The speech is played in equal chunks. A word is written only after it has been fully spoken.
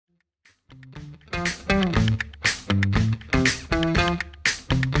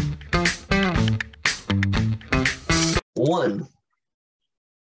One.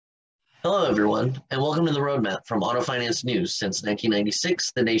 Hello, everyone, and welcome to the Roadmap from Auto Finance News. Since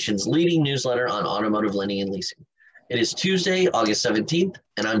 1996, the nation's leading newsletter on automotive lending and leasing. It is Tuesday, August 17th,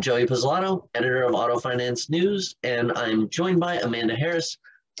 and I'm Joey Pizzolatto, editor of Auto Finance News, and I'm joined by Amanda Harris,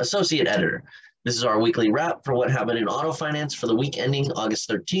 associate editor. This is our weekly wrap for what happened in auto finance for the week ending August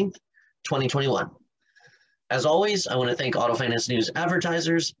 13th, 2021. As always, I want to thank Auto Finance News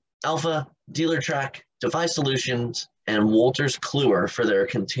advertisers, Alpha, DealerTrack, Defy Solutions, and Wolters Kluwer for their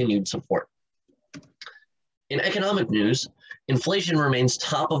continued support. In economic news, inflation remains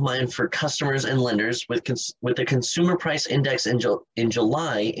top of mind for customers and lenders, with the Consumer Price Index in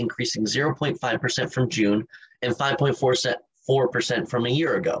July increasing 0.5% from June and 5.4% from a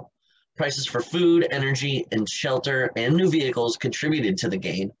year ago. Prices for food, energy, and shelter and new vehicles contributed to the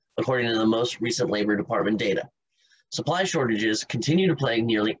gain, according to the most recent Labor Department data. Supply shortages continue to plague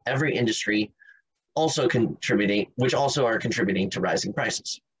nearly every industry, which also are contributing to rising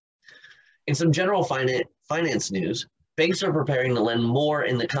prices. In some general finance news, banks are preparing to lend more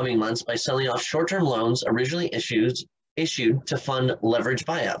in the coming months by selling off short-term loans originally issued to fund leverage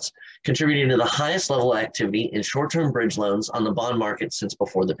buyouts, contributing to the highest level of activity in short-term bridge loans on the bond market since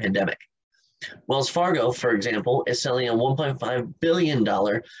before the pandemic. Wells Fargo, for example, is selling a $1.5 billion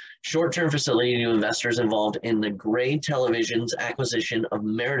short-term facility to investors involved in the Gray Television's acquisition of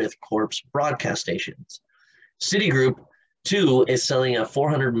Meredith Corp's broadcast stations. Citigroup, too, is selling a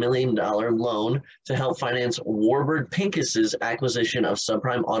 $400 million loan to help finance Warburg Pincus's acquisition of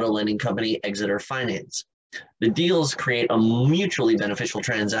subprime auto lending company Exeter Finance. The deals create a mutually beneficial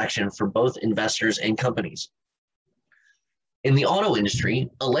transaction for both investors and companies. In the auto industry,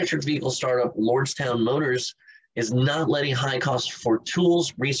 electric vehicle startup Lordstown Motors is not letting high costs for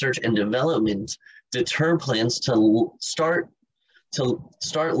tools, research, and development deter plans to start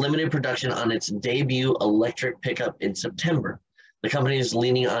limited production on its debut electric pickup in September. The company is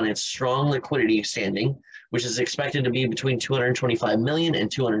leaning on its strong liquidity standing, which is expected to be between $225 million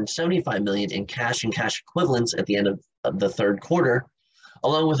and $275 million in cash and cash equivalents at the end of the third quarter,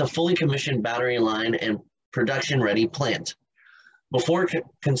 along with a fully commissioned battery line and production-ready plant. Before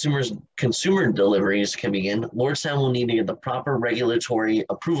consumer deliveries can begin, Lordstown will need to get the proper regulatory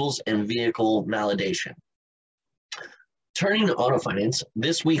approvals and vehicle validation. Turning to auto finance,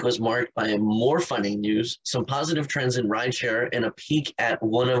 this week was marked by more funding news, some positive trends in rideshare, and a peek at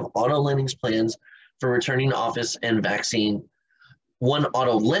one of auto lending's plans for returning to office and vaccine, one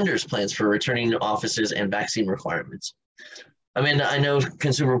auto lender's plans for returning to offices and vaccine requirements. Amanda, I know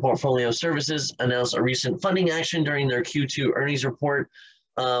Consumer Portfolio Services announced a recent funding action during their Q2 earnings report.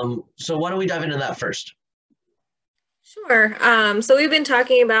 So why don't we dive into that first? Sure. So we've been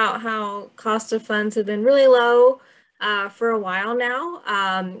talking about how cost of funds have been really low for a while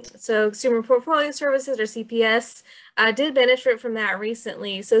now. So Consumer Portfolio Services, or CPS, did benefit from that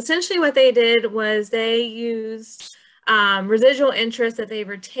recently. So essentially what they did was they used residual interest that they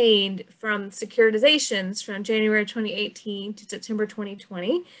retained from securitizations from January 2018 to September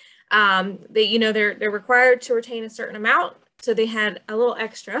 2020. They're required to retain a certain amount, so they had a little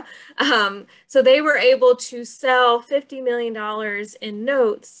extra. So they were able to sell $50 million in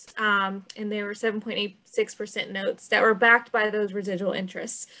notes, and they were 7.86% notes that were backed by those residual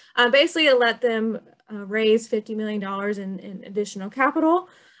interests. Basically, it let them raise $50 million in additional capital.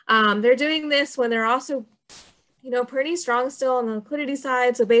 They're doing this when they're also pretty strong still on the liquidity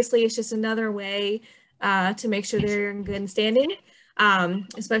side. So basically it's just another way to make sure they're in good standing,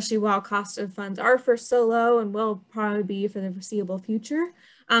 especially while cost of funds are for so low and will probably be for the foreseeable future.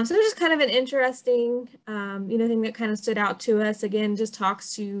 So it's just kind of an interesting, thing that kind of stood out to us. Again, just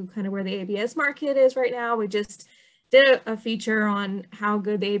talks to kind of where the ABS market is right now. We just did a feature on how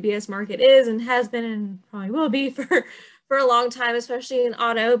good the ABS market is and has been and probably will be for a long time, especially in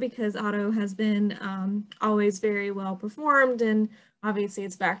auto, because auto has been always very well performed, and obviously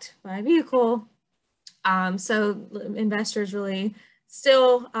it's backed by a vehicle. So investors really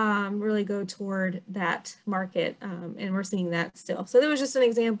still really go toward that market, and we're seeing that still. So there was just an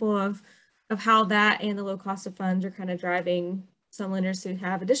example of how that and the low cost of funds are kind of driving some lenders to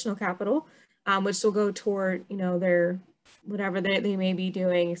have additional capital, which will go toward their whatever they may be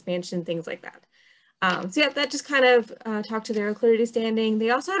doing, expansion, things like that. So yeah, that just kind of talked to their liquidity standing.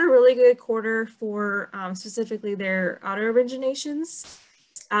 They also had a really good quarter for specifically their auto originations.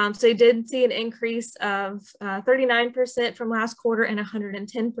 So they did see an increase of 39% from last quarter and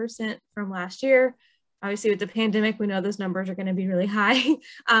 110% from last year. Obviously with the pandemic, we know those numbers are going to be really high,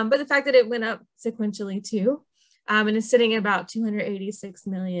 but the fact that it went up sequentially too, and is sitting at about $286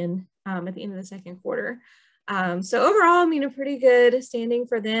 million at the end of the second quarter. So overall, I mean, a pretty good standing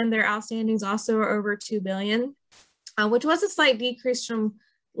for them. Their outstandings also are over $2 billion, which was a slight decrease from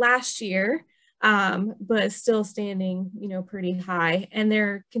last year, but still standing, pretty high. And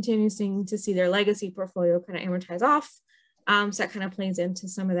they're continuing to see their legacy portfolio kind of amortize off. So that kind of plays into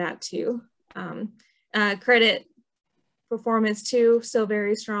some of that too. Credit performance too, still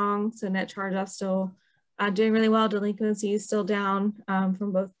very strong. So net charge-off still doing really well. Delinquency is still down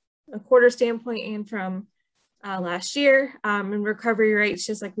from both a quarter standpoint and from last year. And recovery rates,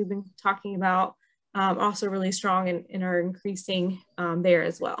 just like we've been talking about, also really strong and are increasing there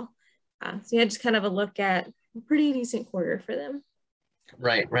as well. So yeah, just kind of a look at a pretty decent quarter for them.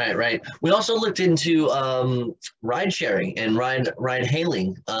 Right. We also looked into ride sharing and ride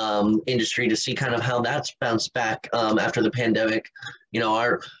hailing industry to see kind of how that's bounced back after the pandemic.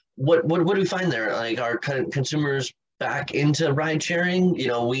 What do we find there? Like, are consumers back into ride sharing?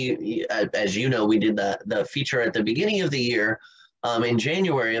 We, as you know, we did the feature at the beginning of the year in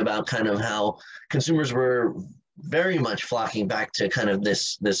January about kind of how consumers were very much flocking back to kind of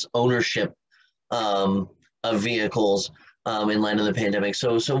this ownership of vehicles in light of the pandemic.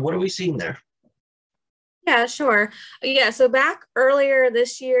 So what are we seeing there? Yeah, sure. Yeah, so back earlier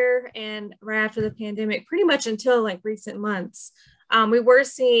this year and right after the pandemic, pretty much until like recent months, we were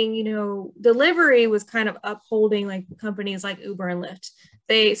seeing, delivery was kind of upholding like companies like Uber and Lyft.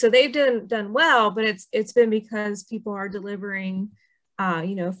 They've done well, but it's been because people are delivering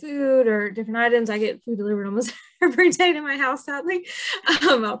food or different items. I get food delivered almost every day to my house, sadly.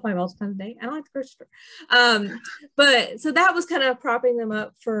 Probably multiple times a day. I don't like the grocery store. But so that was kind of propping them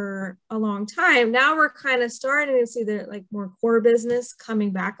up for a long time. Now we're kind of starting to see the like more core business coming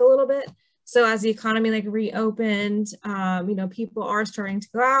back a little bit. So as the economy like reopened, people are starting to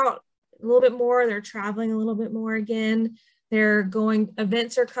go out a little bit more. They're traveling a little bit more again.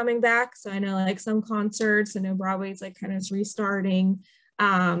 Events are coming back. So I know like some concerts, I know Broadway's like kind of restarting.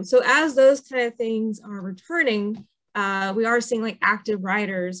 So as those kind of things are returning, we are seeing like active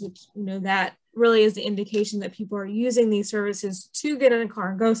riders, which, that really is the indication that people are using these services to get in a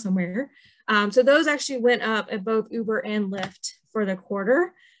car and go somewhere. So those actually went up at both Uber and Lyft for the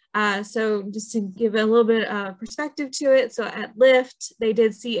quarter. So just to give a little bit of perspective to it. So at Lyft, they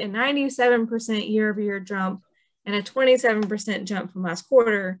did see a 97% year-over-year jump and a 27% jump from last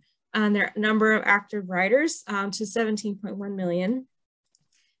quarter on their number of active riders to 17.1 million.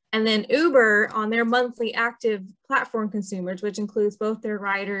 And then Uber, on their monthly active platform consumers, which includes both their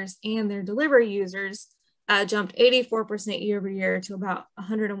riders and their delivery users, jumped 84% year over year to about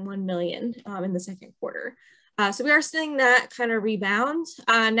 101 million in the second quarter. So we are seeing that kind of rebound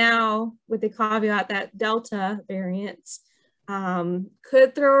now, with the caveat that Delta variant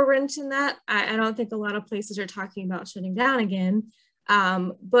could throw a wrench in that. I don't think a lot of places are talking about shutting down again,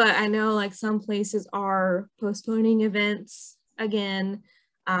 but I know like some places are postponing events again.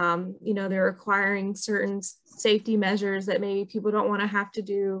 They're requiring certain safety measures that maybe people don't want to have to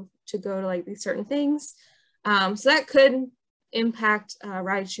do to go to like these certain things. So that could impact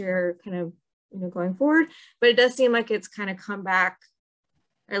rideshare kind of, going forward, but it does seem like it's kind of come back,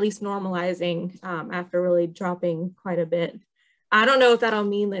 or at least normalizing after really dropping quite a bit. I don't know if that'll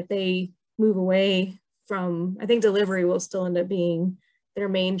mean that they move away from, I think delivery will still end up being their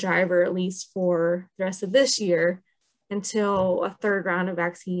main driver, at least for the rest of this year, until a third round of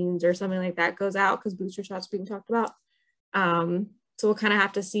vaccines or something like that goes out, because booster shots being talked about. So we'll kind of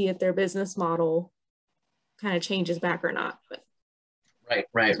have to see if their business model kind of changes back or not. But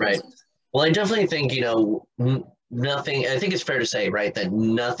Right. Well, I definitely think, nothing, I think it's fair to say, right, that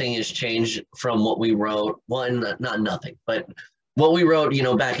nothing has changed from what we wrote. One, not nothing, but what we wrote,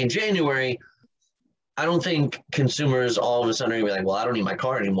 back in January. I don't think consumers all of a sudden are gonna be like, well, I don't need my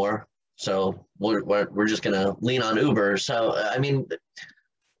car anymore, so we're just gonna lean on Uber. So I mean,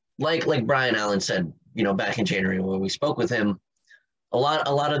 like Brian Allen said, back in January when we spoke with him, a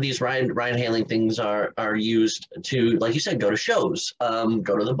lot of these ride hailing things are used to, like you said, go to shows,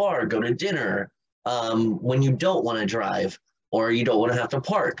 go to the bar, go to dinner, when you don't want to drive or you don't want to have to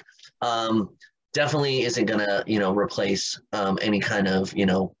park. Definitely isn't gonna replace any kind of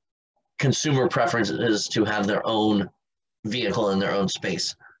consumer preferences to have their own vehicle in their own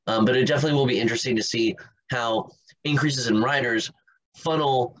space. But it definitely will be interesting to see how increases in riders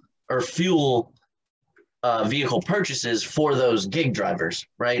funnel or fuel vehicle purchases for those gig drivers,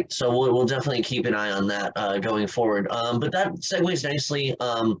 right? So we'll definitely keep an eye on that going forward. But that segues nicely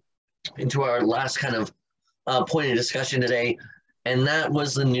into our last kind of point of discussion today, and that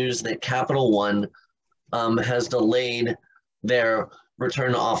was the news that Capital One has delayed their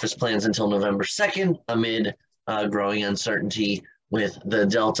return to office plans until November 2nd amid growing uncertainty with the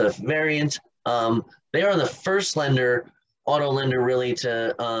Delta variant. They are the first auto lender really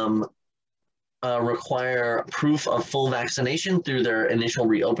to require proof of full vaccination through their initial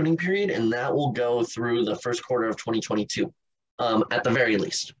reopening period, and that will go through the first quarter of 2022 at the very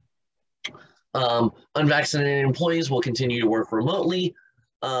least. Unvaccinated employees will continue to work remotely.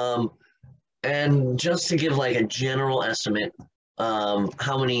 And just to give like a general estimate,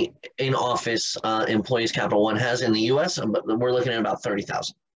 how many in-office employees Capital One has in the US, but we're looking at about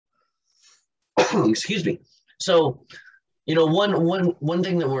 30,000. Excuse me. So, one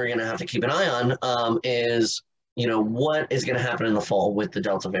thing that we're going to have to keep an eye on is, what is going to happen in the fall with the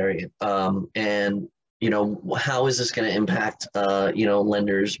Delta variant, and how is this going to impact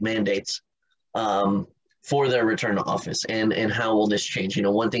lenders' mandates for their return to office, and how will this change?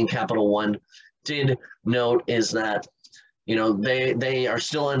 One thing Capital One did note is that they are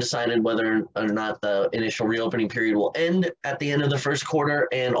still undecided whether or not the initial reopening period will end at the end of the first quarter,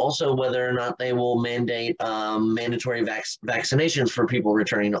 and also whether or not they will mandate mandatory vaccinations for people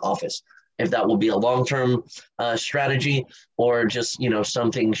returning to office. If that will be a long-term strategy, or just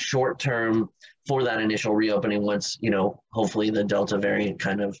something short-term for that initial reopening once hopefully the Delta variant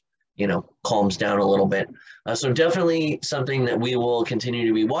kind of calms down a little bit. So definitely something that we will continue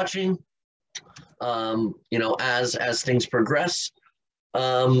to be watching as things progress.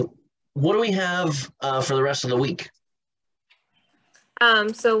 What do we have for the rest of the week?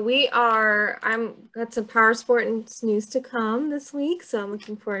 So I'm got some power sports news to come this week, so I'm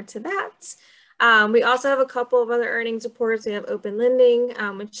looking forward to that. We also have a couple of other earnings reports. We have open lending,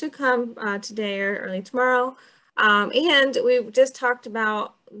 which should come today or early tomorrow. And we've just talked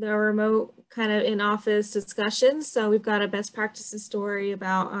about the remote kind of in-office discussions. So we've got a best practices story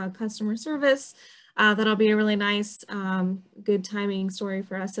about customer service. That'll be a really nice, good timing story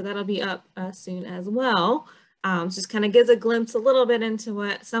for us. So that'll be up soon as well. Just kind of gives a glimpse a little bit into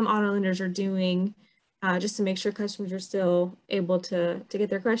what some auto lenders are doing, just to make sure customers are still able to get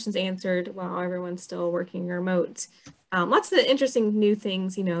their questions answered while everyone's still working remote. Lots of interesting new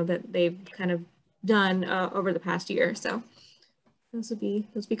things, that they've kind of done over the past year. So those will be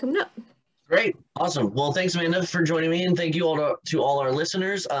coming up. Great. Awesome. Well, thanks, Amanda, for joining me, and thank you all to all our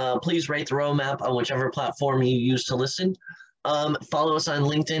listeners. Please rate the roadmap on whichever platform you use to listen. Follow us on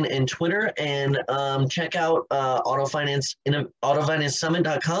LinkedIn and Twitter, and check out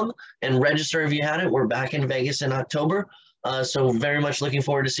autofinancesummit.com and register if you hadn't. We're back in Vegas in October, so very much looking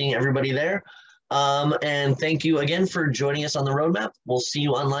forward to seeing everybody there. And thank you again for joining us on the roadmap. We'll see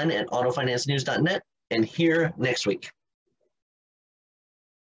you online at autofinancenews.net and here next week.